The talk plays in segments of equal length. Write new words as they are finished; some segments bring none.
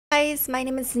guys, my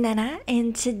name is Nenna,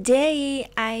 and today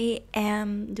I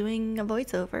am doing a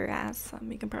voiceover, as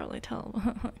you can probably tell.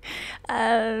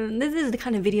 This is the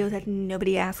kind of video that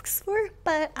nobody asks for,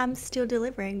 but I'm still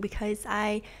delivering because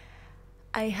I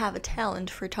have a talent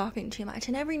for talking too much,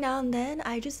 and every now and then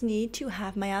I just need to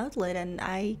have my outlet, and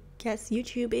I guess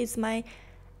YouTube is my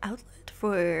outlet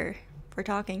for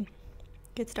talking.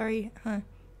 Good story, huh?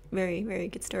 Very, very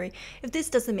good story. If this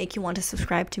doesn't make you want to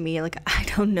subscribe to me, like, I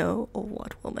don't know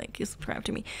what will make you subscribe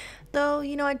to me. Though,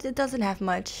 you know, it doesn't have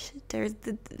much.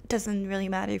 It doesn't really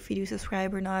matter if you do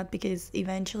subscribe or not, because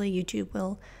eventually YouTube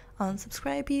will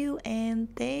unsubscribe you, and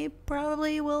they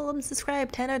probably will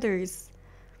unsubscribe 10 others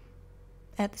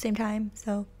at the same time.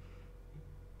 So,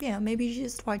 yeah, maybe you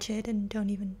just watch it and don't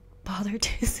even bother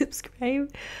to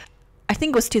subscribe. I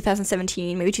think it was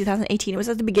 2017, maybe 2018. It was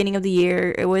at the beginning of the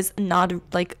year. It was not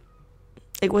like,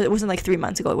 it wasn't like 3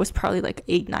 months ago. It was probably like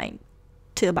 8-9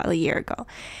 to about a year ago.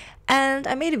 And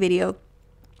I made a video.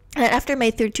 And after I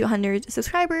made 3,200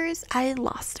 subscribers, I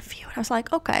lost a few. And I was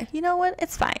like, okay, you know what?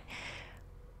 It's fine.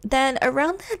 Then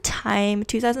around that time,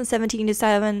 2017,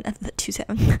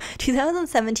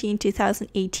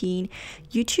 2018,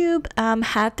 YouTube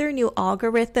had their new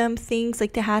algorithm things.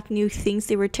 Like, they had new things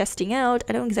they were testing out.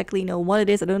 I don't exactly know what it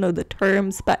is. I don't know the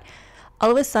terms, but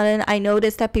all of a sudden I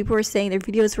noticed that people were saying their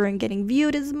videos weren't getting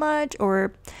viewed as much,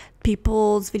 or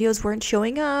people's videos weren't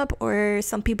showing up, or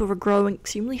some people were growing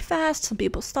extremely fast, some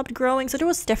people stopped growing. So there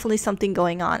was definitely something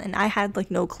going on, and I had like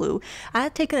no clue. I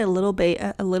had taken a little bit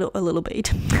I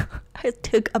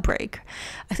took a break,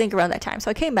 I think, around that time. So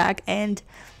I came back and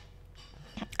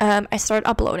I started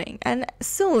uploading, and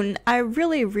soon I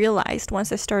really realized,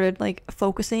 once I started like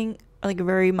focusing like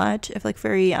very much, if like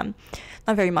very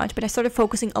not very much, but I started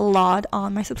focusing a lot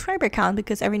on my subscriber count,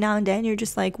 because every now and then you're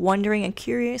just like wondering and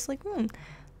curious, like,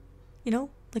 you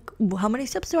know, like, how many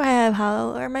subs do I have?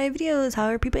 How are my videos? How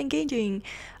are people engaging?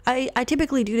 I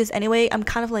typically do this anyway. I'm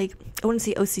kind of like, I wouldn't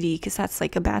say OCD, because that's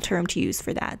like a bad term to use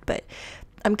for that, but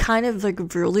I'm kind of like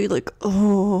really like,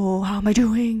 oh, how am I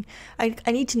doing? I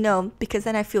need to know, because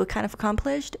then I feel kind of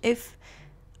accomplished if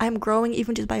I'm growing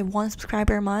even just by 1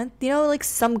 subscriber a month. You know, like,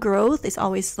 some growth is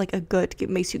always like a good, it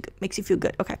makes you feel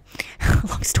good. Okay.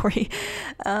 Long story.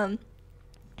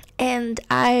 And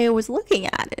I was looking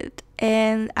at it,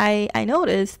 and I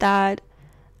noticed that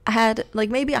I had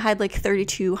like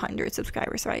 3,200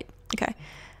 subscribers, right? Okay.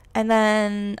 And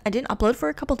then I didn't upload for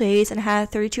a couple days, and I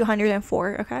had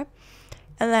 3,204. Okay.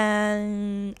 And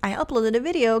then I uploaded a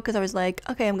video because I was like,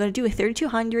 okay, I'm gonna do a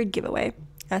 3,200 giveaway,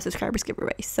 subscribers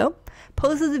giveaway. So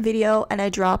posted the video, and I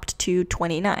dropped to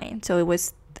 29. So it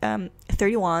was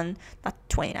 31, not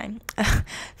 29,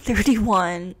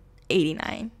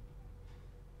 31.89.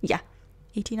 Yeah,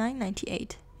 89,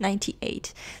 98,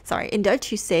 98. Sorry, in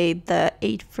Dutch you say the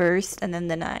 8 first and then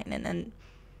the 9, and then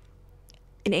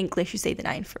in English you say the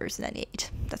 9 first and then the 8.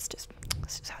 That's just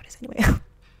how it is anyway.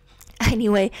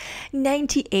 Anyway,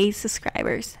 98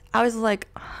 subscribers. I was like,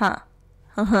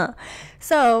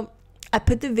 So I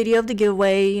put the video of the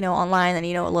giveaway, you know, online, and,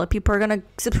 you know, a lot of people are gonna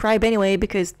subscribe anyway,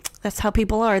 because that's how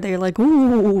people are. They're like,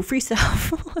 ooh, free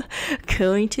stuff.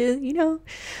 Going to, you know,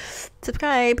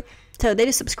 subscribe. So they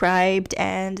just subscribed,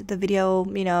 and the video,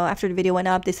 you know, after the video went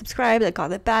up, they subscribed. I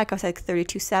got it back. I was like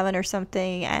 32.7 or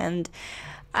something, and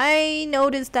I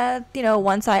noticed that, you know,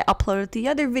 once I uploaded the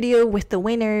other video with the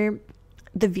winner,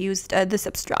 the views, the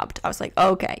subs dropped. I was like,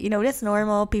 okay, you know, that's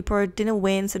normal. People didn't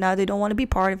win, so now they don't want to be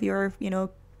part of your, you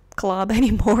know, club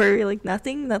anymore. Like,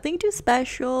 nothing too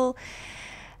special.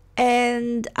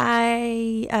 And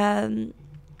I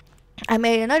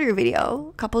made another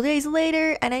video a couple days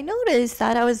later, and I noticed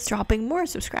that I was dropping more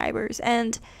subscribers.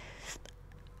 And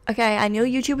okay, I knew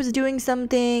YouTube was doing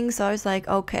something, so I was like,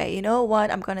 okay, you know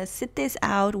what, I'm gonna sit this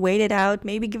out, wait it out,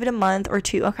 maybe give it a month or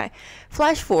two. Okay,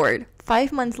 flash forward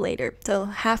 5 months later, so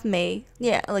half May,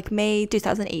 yeah, like May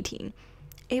 2018,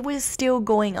 it was still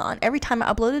going on. Every time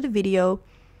I uploaded a video,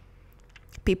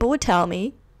 people would tell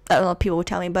me, people would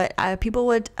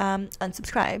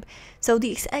unsubscribe. So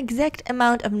the exact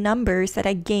amount of numbers that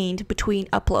I gained between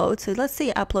uploads, so let's say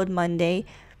I upload Monday,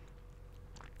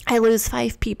 I lose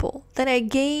 5 people. Then I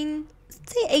gain,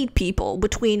 say, 8 people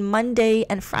between Monday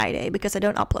and Friday, because I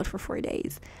don't upload for 4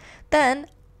 days. Then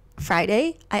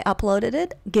Friday, I uploaded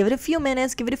it, give it a few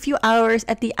minutes, give it a few hours.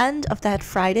 At the end of that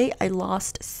Friday, I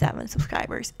lost 7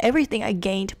 subscribers. Everything I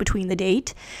gained between the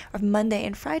date of Monday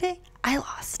and Friday, I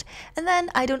lost. And then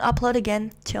I don't upload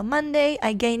again till Monday,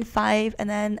 I gain 5, and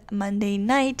then Monday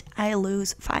night, I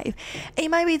lose 5. And you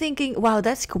might be thinking, wow,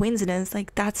 that's coincidence.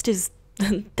 Like, that's just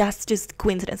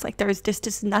coincidence. Like, there's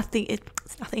just nothing.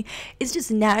 It's nothing. It's just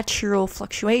natural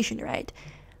fluctuation, right?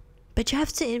 But you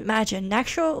have to imagine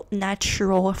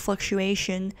natural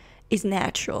fluctuation is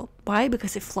natural. Why?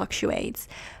 Because it fluctuates.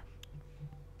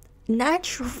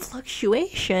 Natural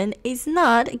fluctuation is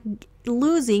not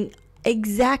losing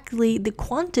exactly the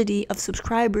quantity of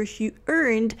subscribers you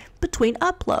earned between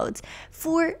uploads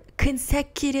for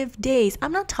consecutive days.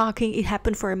 I'm not talking it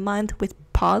happened for a month with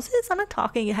pauses. I'm not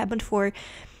talking it happened for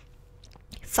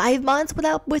 5 months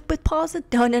with pauses.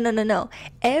 No.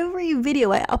 Every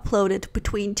video I uploaded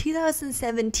between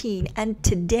 2017 and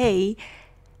today,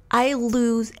 I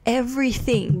lose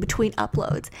everything between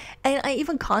uploads. And I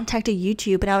even contacted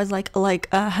YouTube and I was like,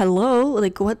 hello,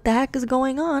 like what the heck is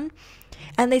going on?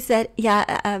 And they said,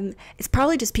 yeah, it's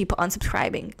probably just people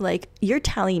unsubscribing. Like, you're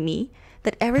telling me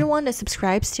that everyone that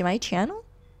subscribes to my channel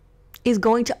is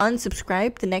going to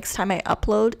unsubscribe the next time I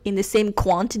upload in the same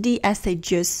quantity as they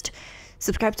just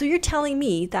subscribed. So you're telling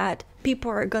me that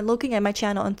people are looking at my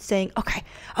channel and saying,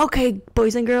 okay,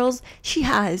 boys and girls, she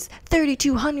has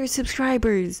 3,200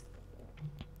 subscribers.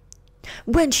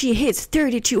 When she hits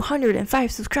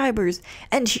 3,205 subscribers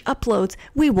and she uploads,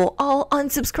 we will all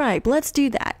unsubscribe. Let's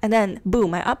do that. And then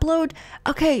boom, I upload.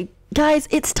 Okay, guys,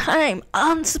 it's time.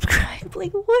 Unsubscribe.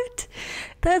 Like, what?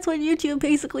 That's what YouTube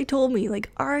basically told me.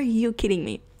 Like, are you kidding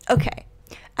me? Okay,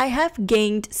 I have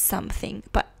gained something,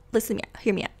 but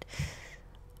hear me out.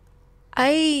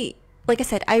 Like I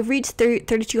said, I reached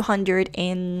 3,200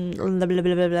 in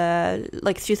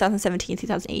like 2017,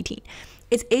 2018.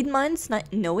 It's 8 months.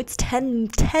 It's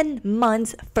 10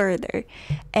 months further.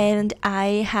 And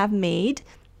I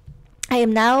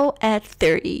am now at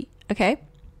 30, okay?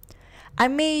 I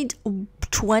made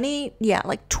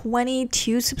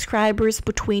 22 subscribers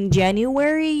between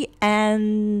January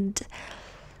and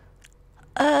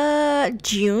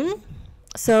June.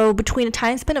 So between a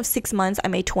time span of 6 months, I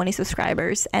made 20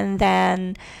 subscribers, and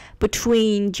then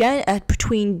between June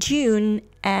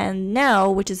and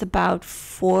now, which is about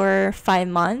 4 or 5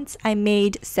 months, I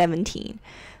made 17.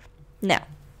 Now,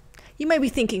 you might be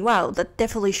thinking, wow, that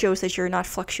definitely shows that you're not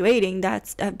fluctuating.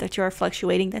 That you are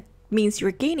fluctuating. That means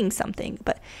you're gaining something.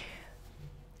 But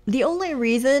the only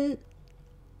reason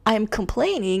I'm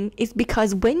complaining is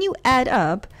because when you add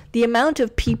up the amount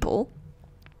of people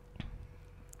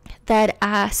that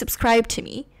subscribe to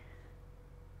me,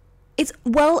 it's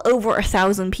well over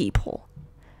 1,000 people.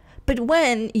 But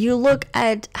when you look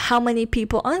at how many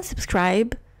people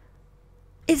unsubscribe,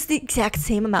 it's the exact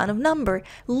same amount of number.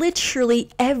 Literally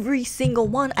every single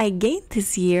one I gained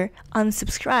this year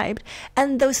unsubscribed.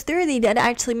 And those 30 that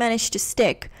actually managed to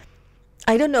stick,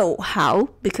 I don't know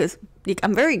how, because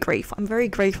I'm very grateful. I'm very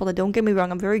grateful that, don't get me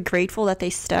wrong, I'm very grateful that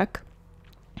they stuck.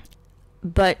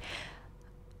 But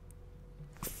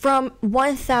from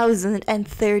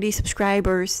 1,030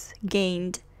 subscribers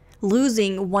gained,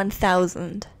 losing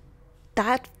 1,000,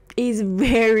 that is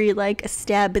very like a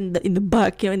stab in the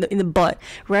butt, in the butt,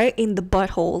 right? In the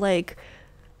butthole. Like,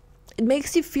 it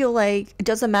makes you feel like it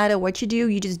doesn't matter what you do,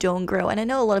 you just don't grow. And I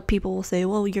know a lot of people will say,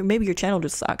 well, maybe your channel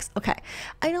just sucks. Okay,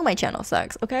 I know my channel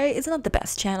sucks, okay? It's not the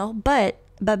best channel, but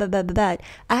I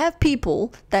have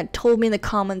people that told me in the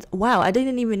comments, wow, I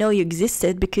didn't even know you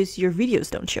existed because your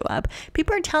videos don't show up.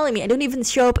 People are telling me I don't even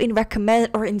show up in recommend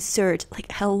or in search.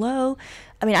 Like, hello?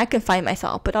 I mean, I can find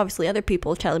myself, but obviously other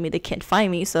people are telling me they can't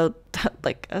find me, so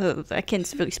like, I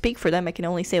can't really speak for them. I can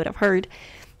only say what I've heard.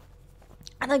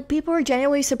 And like, people are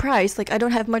genuinely surprised, like, I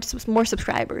don't have much more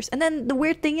subscribers. And then the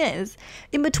weird thing is,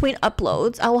 in between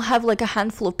uploads, I will have like a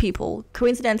handful of people.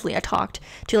 Coincidentally, I talked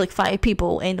to like 5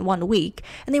 people in 1 week,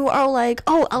 and they were all like,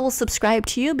 oh, I will subscribe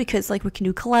to you because like we can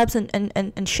do collabs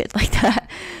and shit like that.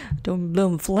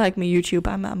 Don't flag me, YouTube.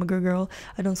 I'm a good girl.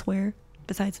 I don't swear.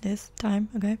 Besides this time,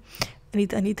 okay? I need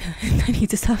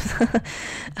to stop.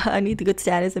 I need the good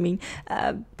status. I mean,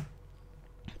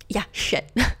 yeah,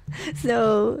 shit.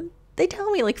 So they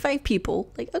tell me like 5 people,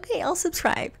 like, okay, I'll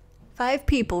subscribe. 5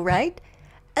 people, right?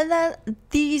 And then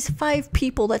these 5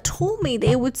 people that told me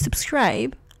they would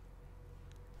subscribe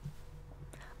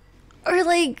are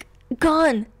like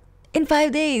gone in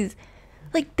 5 days.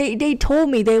 Like, they told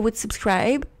me they would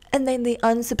subscribe and then they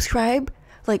unsubscribe.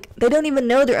 Like, they don't even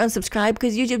know they're unsubscribed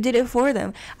because YouTube did it for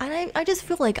them. And I just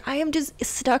feel like I am just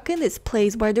stuck in this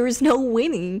place where there is no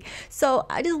winning. So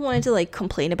I just wanted to like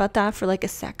complain about that for like a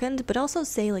second, but also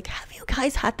say, like, have you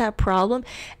guys had that problem?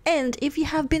 And if you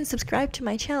have been subscribed to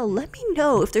my channel, let me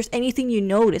know if there's anything you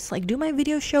notice. Like, do my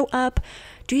videos show up?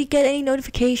 Do you get any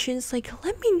notifications? Like,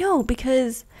 let me know,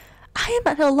 because I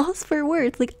am at a loss for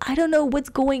words. Like, I don't know what's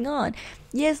going on.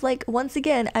 Yes, like, once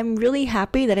again, I'm really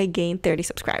happy that I gained 30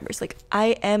 subscribers. Like,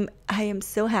 I am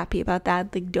so happy about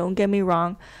that. Like, don't get me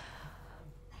wrong.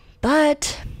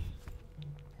 But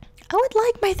I would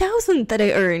like my 1,000 that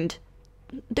I earned.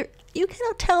 you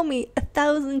cannot tell me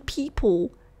 1,000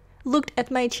 people looked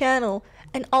at my channel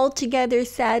and all together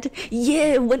said,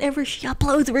 yeah, whenever she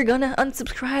uploads we're gonna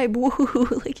unsubscribe.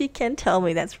 Woohoo. Like, you can't tell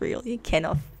me that's real. You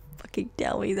cannot fucking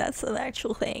tell me that's an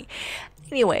actual thing.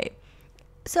 Anyway,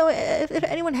 so if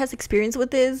anyone has experience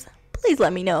with this, please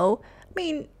let me know. I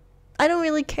mean, I don't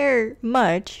really care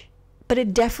much, but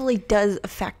it definitely does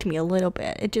affect me a little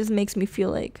bit. It just makes me feel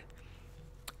like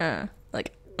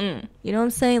you know what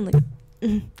I'm saying? Like,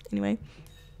 anyway,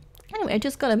 I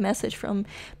just got a message from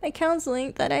my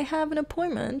counseling that I have an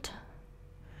appointment.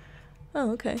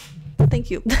 Oh, okay.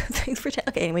 Thank you. Thanks for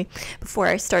okay, anyway, before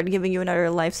I start giving you another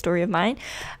life story of mine,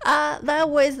 that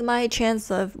was my chance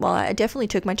of, well, I definitely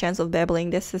took my chance of babbling.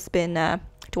 This has been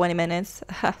 20 minutes.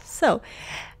 So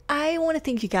I want to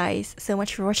thank you guys so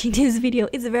much for watching this video.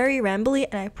 It's very rambly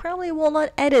and I probably will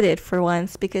not edit it for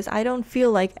once because I don't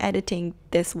feel like editing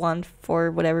this one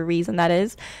for whatever reason that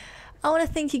is. I want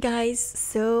to thank you guys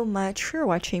so much for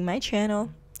watching my channel.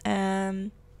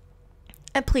 And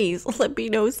please let me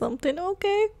know something,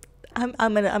 okay?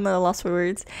 I'm at a loss for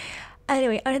words.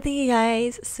 Anyway, I want to thank you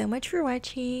guys so much for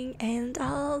watching, and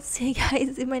I'll see you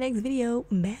guys in my next video.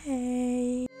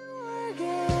 Bye.